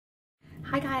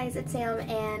Hi guys, it's Sam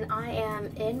and I am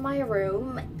in my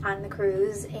room on the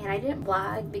cruise, and I didn't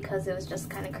vlog because it was just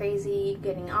kind of crazy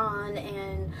getting on,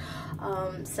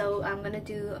 and so I'm gonna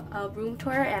do a room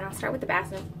tour, and I'll start with the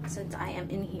bathroom since I am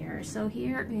in here. So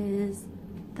here is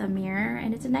the mirror,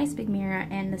 and it's a nice big mirror,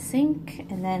 and the sink,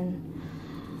 and then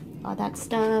all that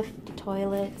stuff, the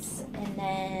toilets, and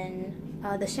then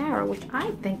the shower, which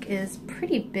I think is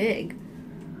pretty big.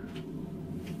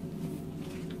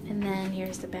 And then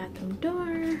here's the bathroom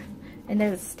door, and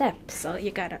there's a step, so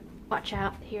you gotta watch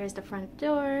out. Here's the front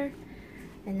door,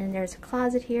 and then there's a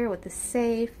closet here with the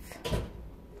safe,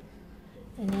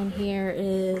 and then here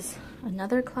is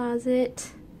another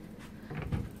closet,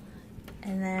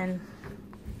 and then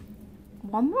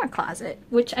one more closet,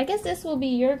 which I guess this will be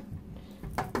your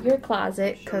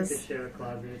closet, because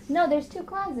no, there's two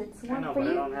closets. One I know, for but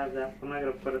you. I don't have that. I'm not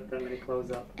gonna put that many clothes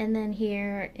up. And then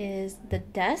here is the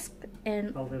desk,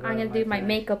 and I'm gonna my do my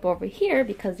makeup over here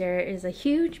because there is a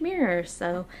huge mirror,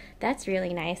 so that's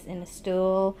really nice, and a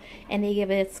stool, and they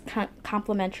give us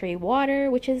complimentary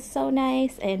water, which is so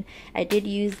nice. And I did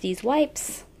use these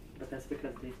wipes. But that's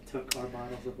because they took our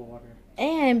bottles of water.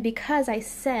 And because I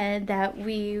said that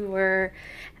we were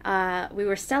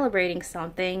celebrating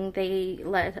something, they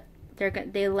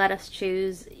let us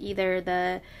choose either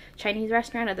the Chinese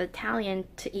restaurant or the Italian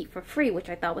to eat for free, which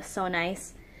I thought was so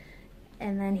nice.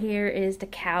 And then here is the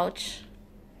couch,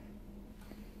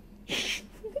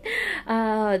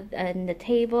 and the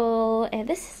table, and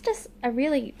this is just a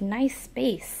really nice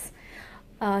space.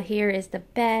 Here is the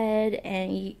bed,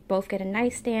 and you both get a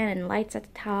nightstand and lights at the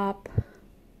top.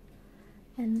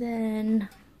 And then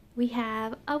we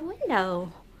have a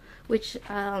window, which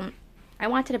I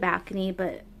wanted a balcony,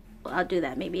 but I'll do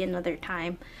that maybe another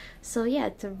time. So yeah,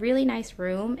 it's a really nice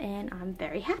room, and I'm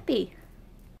very happy.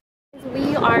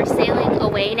 We are sailing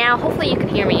away now. Hopefully you can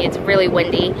hear me. It's really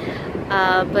windy.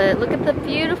 But look at the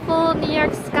beautiful New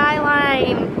York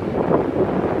skyline.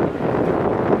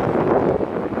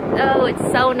 Oh,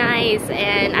 it's so nice,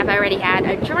 and I've already had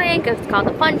a drink. It's called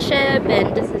the Fun Ship,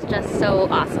 and this is just so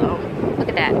awesome. Look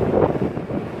at that.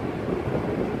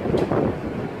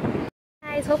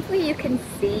 Guys, hopefully you can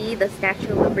see the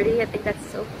Statue of Liberty. I think that's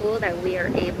so cool that we are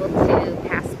able to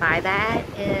pass by that,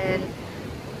 and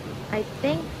I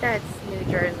think that's New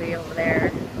Jersey over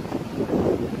there.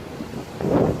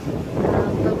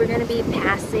 But we're gonna be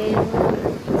passing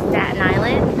Staten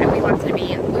Island, and we were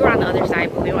on the other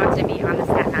side, but we wanted to be on the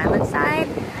Staten Island side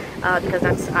because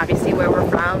that's obviously where we're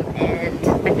from, and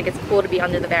I think it's cool to be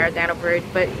under the Verrazano Bridge.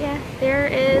 But yeah, there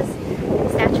is the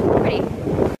Statue of Liberty.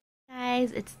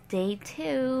 Guys, it's day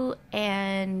 2,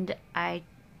 and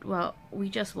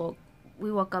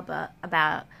we woke up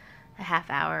about a half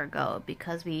hour ago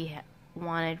because we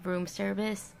wanted room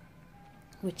service,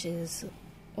 which is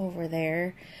over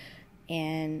there,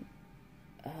 and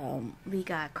we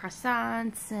got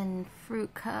croissants and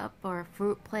fruit cup or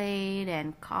fruit plate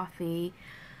and coffee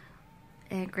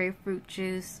and grapefruit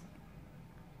juice,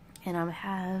 and I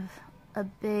have a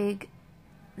big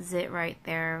zit right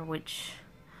there, which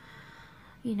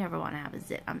you never want to have a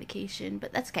zit on vacation,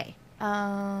 but that's okay.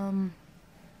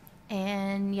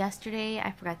 And yesterday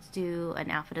I forgot to do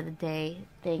an outfit of the day.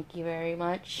 Thank you very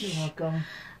much. You're welcome.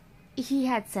 He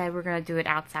had said we're gonna do it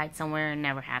outside somewhere, and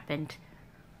never happened.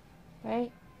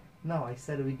 Right? No, I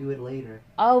said we do it later.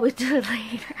 Oh, we do it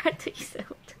later. I think you said.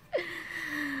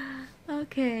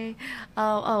 Okay.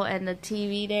 Oh, and the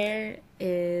TV there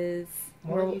is.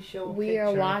 We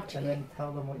are watching. And then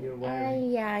tell them what you're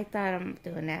wearing. Yeah, I thought I'm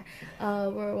doing that.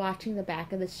 We're watching the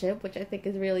back of the ship, which I think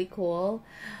is really cool.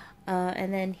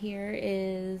 And then here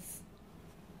is.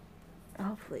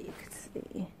 Hopefully you can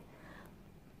see.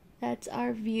 That's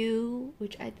our view,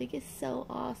 which I think is so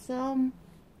awesome.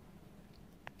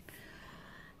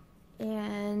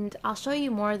 And I'll show you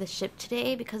more of the ship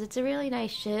today because it's a really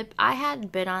nice ship. I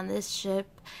had been on this ship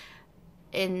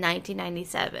in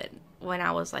 1997 when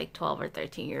I was like 12 or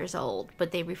 13 years old,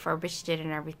 but they refurbished it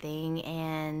and everything,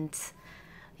 and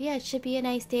yeah, it should be a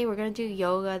nice day. We're gonna do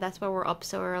yoga. That's why we're up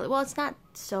so early. Well, it's not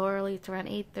so early, it's around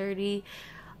 8:30,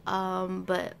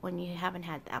 but when you haven't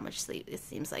had that much sleep, it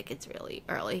seems like it's really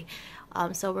early.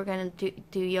 So we're gonna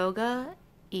do yoga,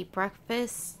 eat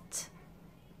breakfast,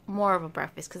 more of a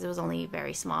breakfast because it was only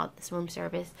very small, this room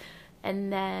service,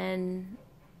 and then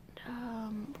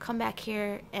come back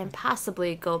here and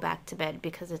possibly go back to bed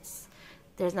because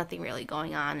there's nothing really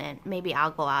going on, and maybe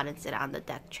I'll go out and sit on the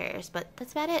deck chairs, but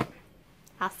that's about it.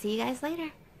 I'll see you guys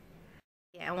later.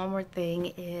 Yeah, one more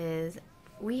thing is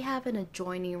we have an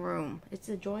adjoining room. It's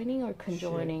adjoining or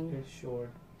conjoining?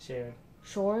 Shared.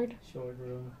 Shored? Shored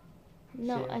room.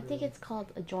 No, I think it's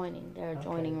called adjoining. They're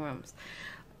adjoining rooms.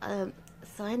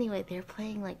 So anyway, they're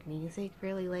playing like music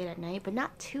really late at night, but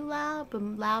not too loud, but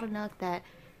loud enough that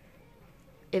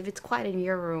if it's quiet in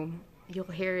your room, you'll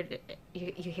hear it.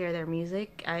 You hear their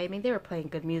music. I mean, they were playing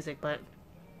good music, but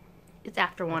it's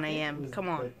after 1 a.m. Come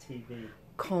on. TV.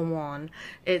 Come on.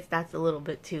 That's a little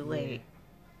bit too late.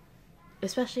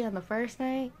 Especially on the first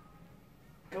night.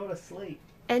 Go to sleep.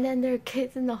 And then there are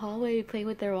kids in the hallway playing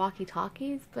with their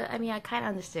walkie-talkies. But, I mean, I kind of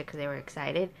understood because they were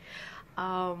excited.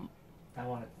 I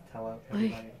wanted to tell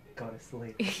everybody go to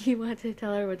sleep. You wanted to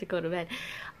tell everyone to go to bed.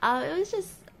 It was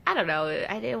just, I don't know.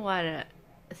 I didn't want to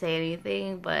say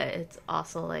anything, but it's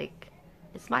also like,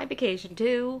 it's my vacation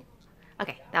too.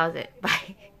 Okay, that was it.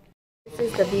 Bye. This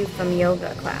is the view from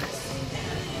yoga class.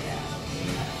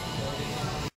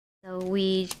 So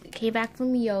we came back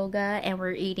from yoga and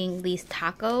we're eating these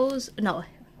tacos. No,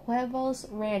 huevos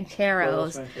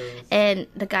rancheros. And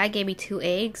the guy gave me 2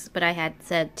 eggs, but I had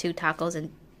said 2 tacos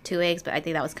and 2 eggs, but I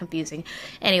think that was confusing.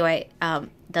 Anyway,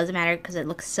 doesn't matter because it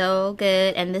looks so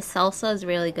good. And this salsa is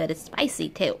really good. It's spicy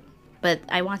too. But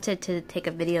I wanted to take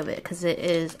a video of it because it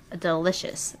is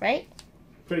delicious, right?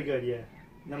 Pretty good, yeah.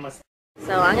 Namaste.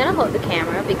 So I'm gonna hold the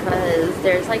camera because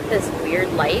there's like this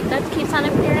weird light that keeps on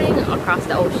appearing across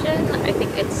the ocean. I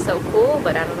think it's so cool,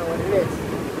 but I don't know what it is.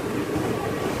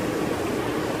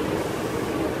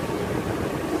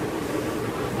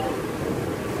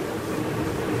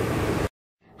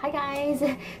 Hi guys,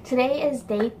 today is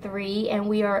day 3 and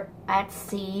we are at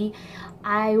sea.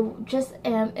 I just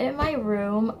am in my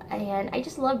room and I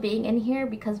just love being in here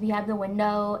because we have the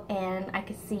window and I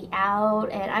can see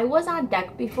out, and I was on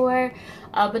deck before,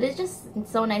 but it's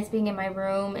so nice being in my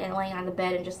room and laying on the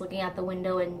bed and just looking out the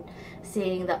window and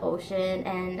seeing the ocean.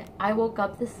 And I woke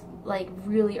up like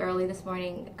really early this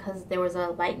morning because there was a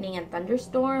lightning and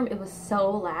thunderstorm. It was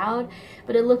so loud,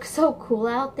 but it looked so cool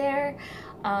out there.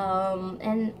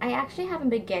 And I actually haven't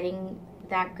been getting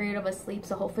that great of a sleep,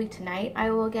 so hopefully tonight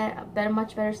I will get a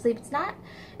much better sleep.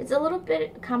 It's a little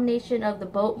bit combination of the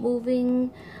boat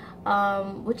moving,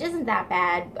 which isn't that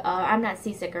bad. I'm not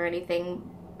seasick or anything,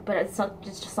 but it's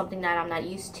just something that I'm not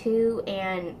used to,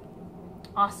 and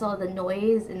also the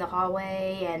noise in the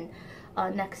hallway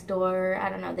and next door. I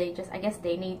don't know, I guess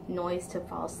they need noise to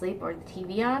fall asleep, or the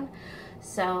TV on.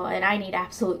 So, and I need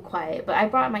absolute quiet, but I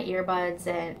brought my earbuds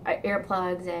and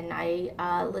earplugs, and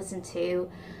I listened to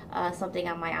something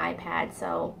on my iPad,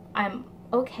 so I'm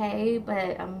okay,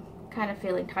 but I'm kind of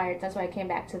feeling tired. That's why I came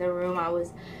back to the room. I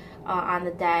was on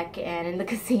the deck and in the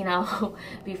casino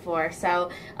before. So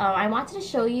I wanted to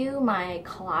show you my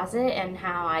closet and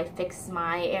how I fixed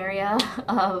my area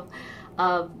of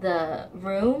the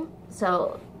room.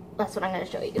 So that's what I'm going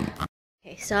to show you.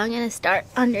 Okay, so I'm going to start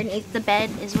underneath the bed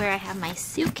is where I have my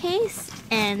suitcase,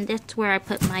 and that's where I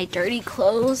put my dirty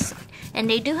clothes. And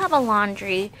they do have a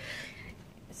laundry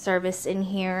service in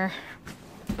here,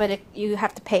 but you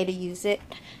have to pay to use it.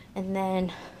 And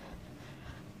then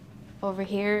over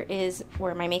here is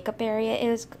where my makeup area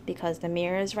is because the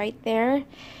mirror is right there.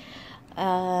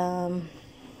 And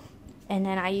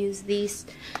then I use these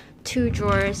 2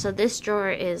 drawers. So this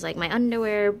drawer is like my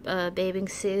underwear, bathing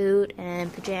suit,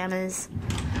 and pajamas.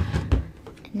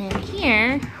 And then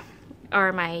here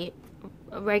are my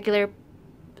regular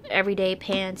everyday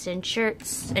pants and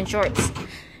shirts and shorts.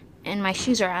 And my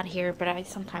shoes are out here, but I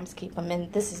sometimes keep them in.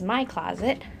 This is my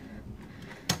closet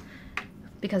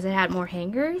because it had more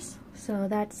hangers. So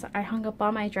I hung up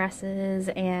all my dresses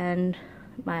and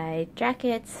my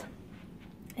jackets.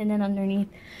 And then underneath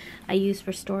I use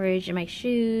for storage and my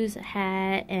shoes, a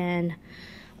hat, and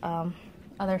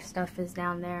other stuff is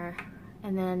down there.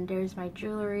 And then there's my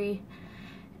jewelry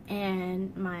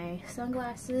and my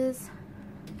sunglasses.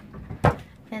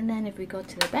 And then if we go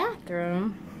to the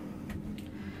bathroom,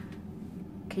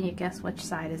 can you guess which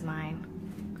side is mine?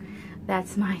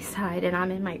 That's my side, and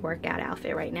I'm in my workout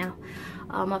outfit right now.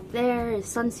 Up there is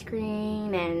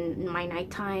sunscreen and my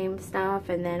nighttime stuff,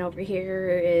 and then over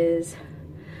here is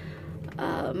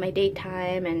my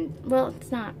daytime. And well,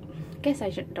 it's not, I guess I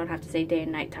don't have to say day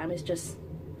and nighttime. It's just,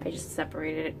 I just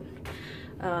separated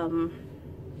it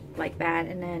like that.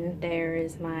 And then there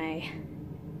is my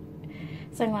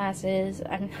sunglasses,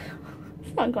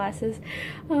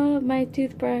 my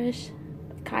toothbrush,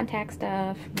 contact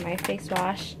stuff, my face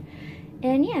wash.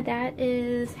 And yeah, that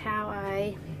is how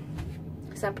I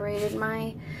separated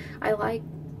I like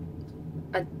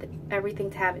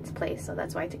everything to have its place, so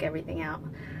that's why I took everything out.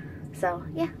 So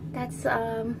yeah, that's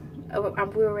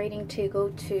we're waiting to go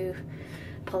to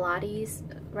Pilates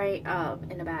right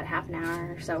in about half an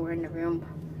hour, so we're in the room.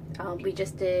 We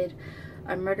just did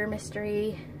a murder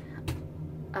mystery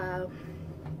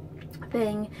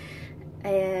thing,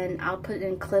 and I'll put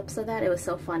in clips of that. It was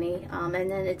so funny. And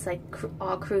then it's like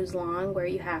all cruise long where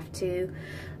you have to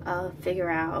figure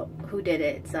out who did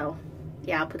it. So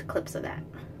yeah, I'll put the clips of that.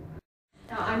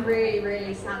 No, I'm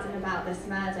really saddened about this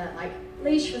murder. Like,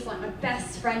 Leash was like my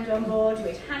best friend on board.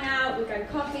 We'd hang out, we'd go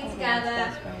coffee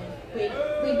together,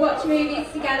 we'd watch movies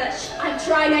together. I'm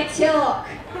trying to talk.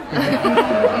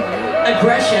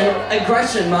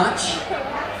 Aggression much.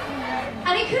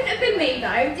 And it couldn't have been me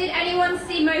though. Did anyone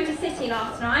see Motor City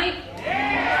last night?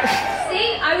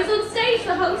 See, I was on stage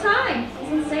the whole time.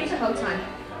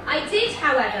 I did,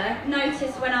 however,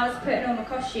 notice when I was putting all my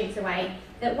costumes away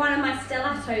that one of my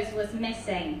stilettos was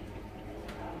missing.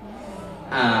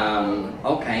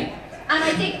 Okay. And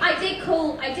I did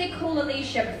call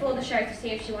Alicia before the show to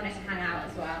see if she wanted to hang out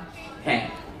as well. Okay.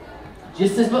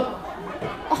 Just as well.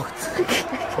 Oh,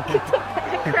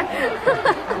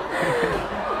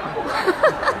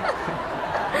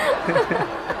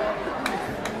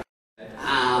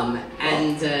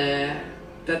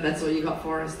 that's all you got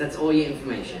for us? That's all your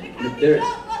information?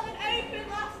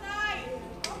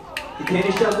 The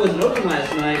candy shop wasn't open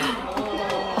last night.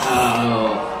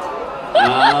 Oh.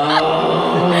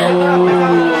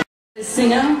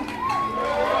 Singer?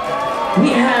 We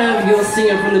have your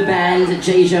singer from the band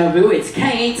Deja Vu. It's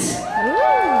Kate.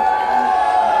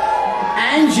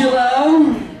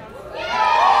 Angelo.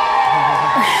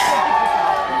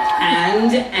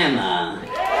 And Emma.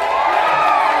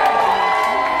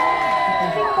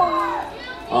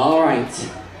 Alright.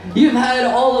 You've heard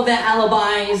all of their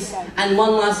alibis, and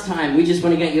one last time, we just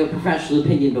want to get your professional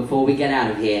opinion before we get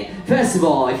out of here. First of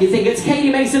all, if you think it's Katie,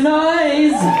 make some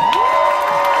noise!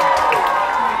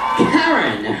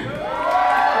 Karen!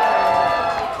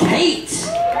 Kate!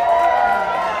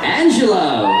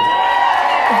 Angelo!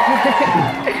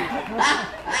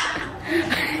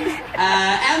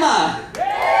 Emma!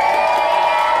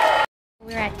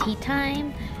 we're at tea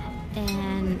time,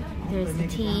 and there's the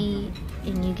tea,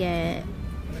 and you get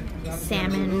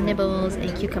salmon nibbles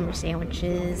and cucumber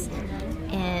sandwiches,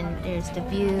 and there's the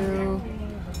view.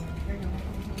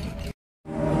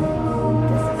 This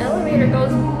elevator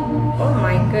goes, oh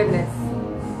my goodness.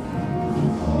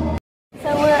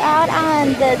 So we're out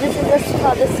on this is what's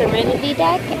called the Serenity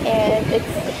Deck, and it's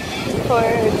for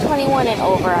 21 and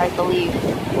over, I believe.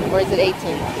 Or is it 18?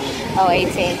 Oh,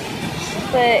 18.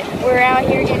 But we're out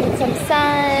here getting some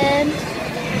sun,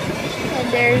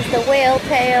 and there's the whale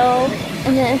tail,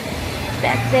 and then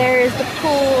back there is the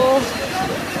pool.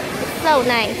 It's so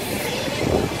nice.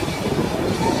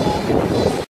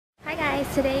 Hi guys,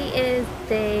 today is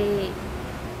day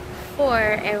 4,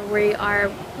 and we are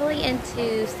pulling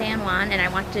into San Juan, and I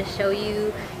want to show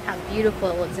you how beautiful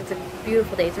it looks. It's a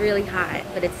beautiful day. It's really hot,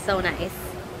 but it's so nice.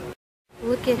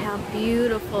 Look at how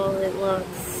beautiful it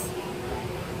looks.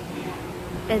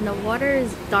 And the water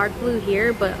is dark blue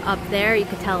here, but up there you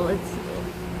can tell it's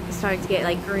starting to get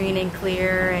like green and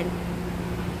clear, and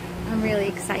I'm really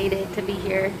excited to be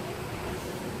here.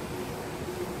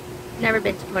 Never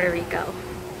been to Puerto Rico,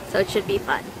 so it should be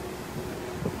fun.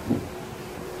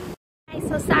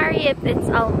 So sorry if it's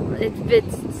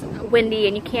windy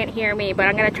and you can't hear me, but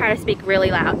I'm gonna try to speak really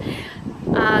loud.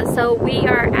 So we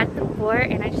are at the fort,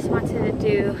 and I just wanted to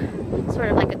do sort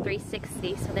of like a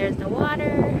 360. So there's the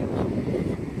water.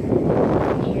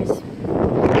 Here's the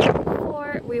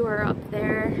fort. We were up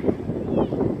there,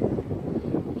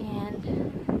 and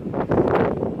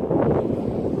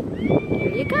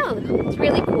here you go. It's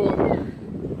really cool.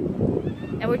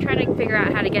 And we're trying to figure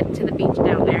out how to get to the beach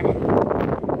down there.